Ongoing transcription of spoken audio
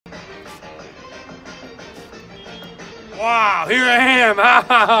Wow, here I am.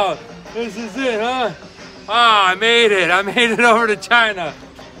 Oh, this is it, huh? Ah, I made it. I made it over to China.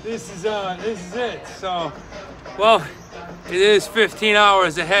 This is it. So, well, it is 15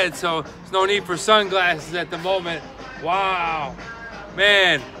 hours ahead, so there's no need for sunglasses at the moment. Wow,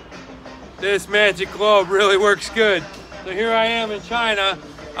 man, this magic globe really works good. So here I am in China.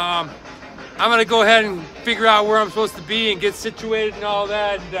 I'm gonna go ahead and figure out where I'm supposed to be and get situated and all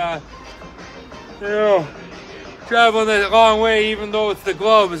that. And, you know, traveling a long way, even though it's the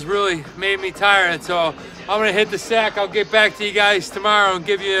globe, has really made me tired. So I'm gonna hit the sack. I'll get back to you guys tomorrow and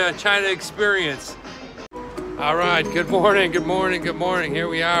give you a China experience. All right, good morning, good morning, good morning. Here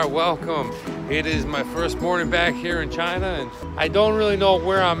we are, welcome. It is my first morning back here in China, and I don't really know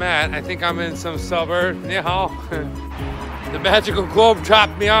where I'm at. I think I'm in some suburb. Ni hao. The magical globe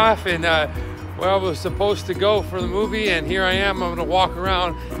dropped me off and where I was supposed to go for the movie, and here I am. I'm gonna walk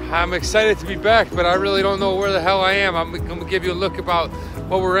around. I'm excited to be back, but I really don't know where the hell I am. I'm gonna give you a look about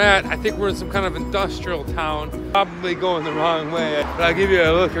what we're at. I think we're in some kind of industrial town. Probably going the wrong way, but I'll give you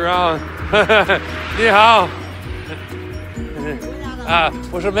a look around. Ni hao.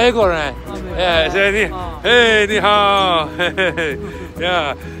 我是美国人。哎，你好，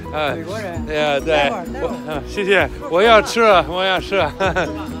呀，美国人。呀，对，谢谢，我要吃，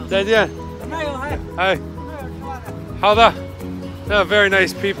再见。Hi. 好的。Very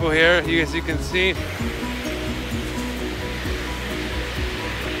nice people here, as you can see.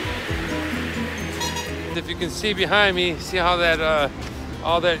 If you can see behind me, see how that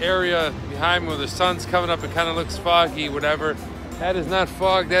all that area behind me where the sun's coming up, it kind of looks foggy, whatever. That is not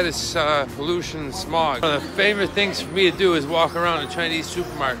fog, that is pollution and smog. One of the favorite things for me to do is walk around a Chinese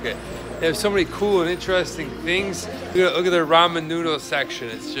supermarket. They have so many cool and interesting things. Look at their ramen noodle section.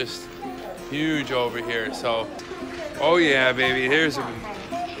 It's just huge over here. So, oh yeah, baby. Here's the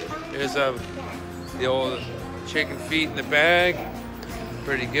old chicken feet in the bag.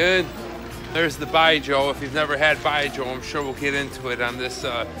 Pretty good. There's the baijiu. If you've never had baijiu, I'm sure we'll get into it on this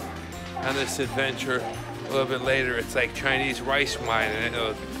adventure a little bit later. It's like Chinese rice wine, and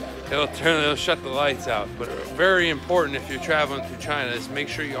it'll shut the lights out. But very important if you're traveling through China is make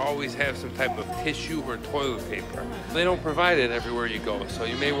sure you always have some type of tissue or toilet paper. They don't provide it everywhere you go, so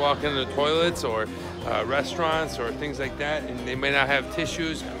you may walk into toilets or restaurants or things like that, and they may not have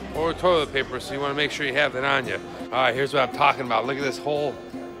tissues or toilet paper, so you want to make sure you have that on you. All right, here's what I'm talking about. Look at this whole.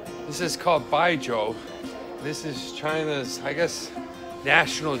 This is called baijiu. This is China's, I guess,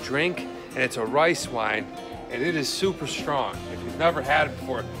 national drink, and it's a rice wine, and it is super strong. If you've never had it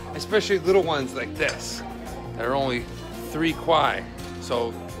before, especially little ones like this, they're only 3 kwai,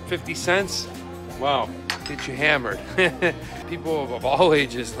 so 50 cents. Wow, get you hammered. People of all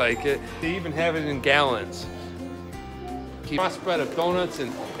ages like it. They even have it in gallons. Keep a spread of donuts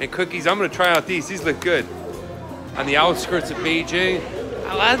and cookies. I'm gonna try out these. These look good. On the outskirts of Beijing,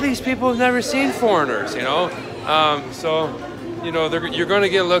 a lot of these people have never seen foreigners, you know. So, you know, you're going to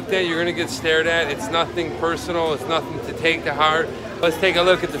get looked at, you're going to get stared at. It's nothing personal, it's nothing to take to heart. Let's take a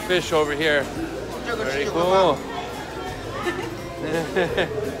look at the fish over here. Very cool.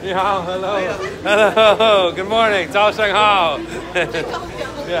 Yeah, hello. Hello, good morning. Zhao Sheng Hao.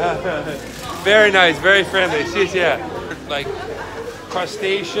 Yeah. Very nice, very friendly. Like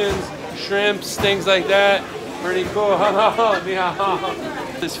crustaceans, shrimps, things like that. Pretty cool.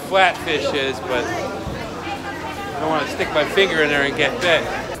 This flatfish is, but I don't want to stick my finger in there and get bit.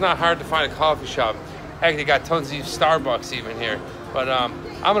 It's not hard to find a coffee shop. Heck, they got tons of Starbucks even here. But I'm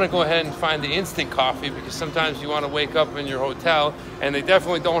gonna go ahead and find the instant coffee, because sometimes you want to wake up in your hotel and they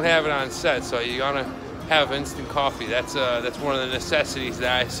definitely don't have it on set. So you gotta have instant coffee. That's one of the necessities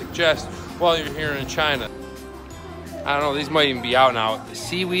that I suggest while you're here in China. I don't know, these might even be out now. The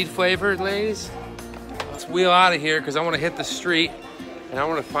seaweed flavored, ladies. Let's wheel out of here because I want to hit the street and I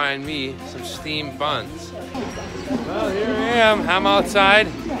want to find me some steamed buns. Well, here I am. I'm outside.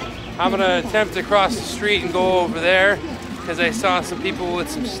 I'm going to attempt to cross the street and go over there because I saw some people with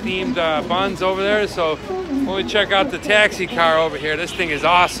some steamed buns over there. So let me check out the taxi car over here. This thing is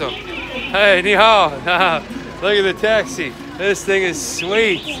awesome. Hey, ni hao. Look at the taxi. This thing is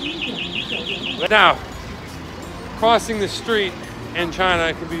sweet. Now, crossing the street in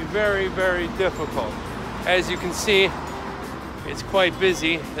China can be very, very difficult. As you can see, it's quite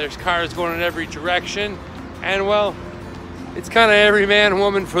busy. There's cars going in every direction. And well, it's kind of every man and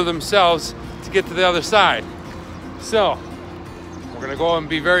woman for themselves to get to the other side. So, we're gonna go and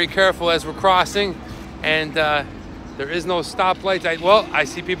be very careful as we're crossing. And there is no stoplights. I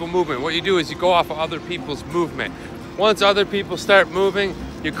see people moving. What you do is you go off of other people's movement. Once other people start moving,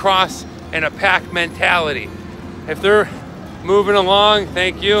 you cross in a pack mentality. If they're moving along,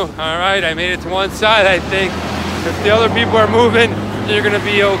 thank you. All right, I made it to one side, I think. If the other people are moving, you're gonna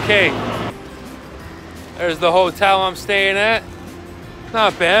be okay. There's the hotel I'm staying at.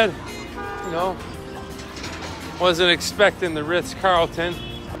 Not bad, you know. Wasn't expecting the Ritz-Carlton.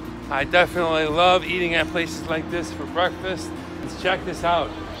 I definitely love eating at places like this for breakfast. Let's check this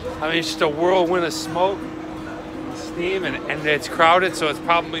out. I mean, it's just a whirlwind of smoke, steam, and it's crowded, so it's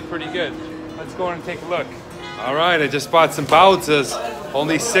probably pretty good. Let's go in and take a look. All right, I just bought some baozas.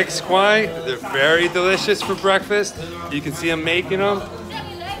 Only 6 kwai. They're very delicious for breakfast. You can see I'm making them.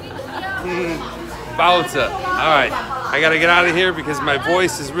 Baozi. All right, I gotta get out of here because my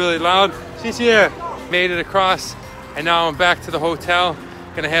voice is really loud. Made it across, and now I'm back to the hotel.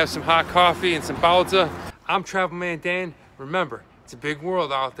 Gonna have some hot coffee and some baozi. I'm Travel Man Dan. Remember, it's a big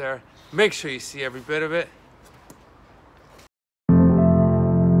world out there. Make sure you see every bit of it.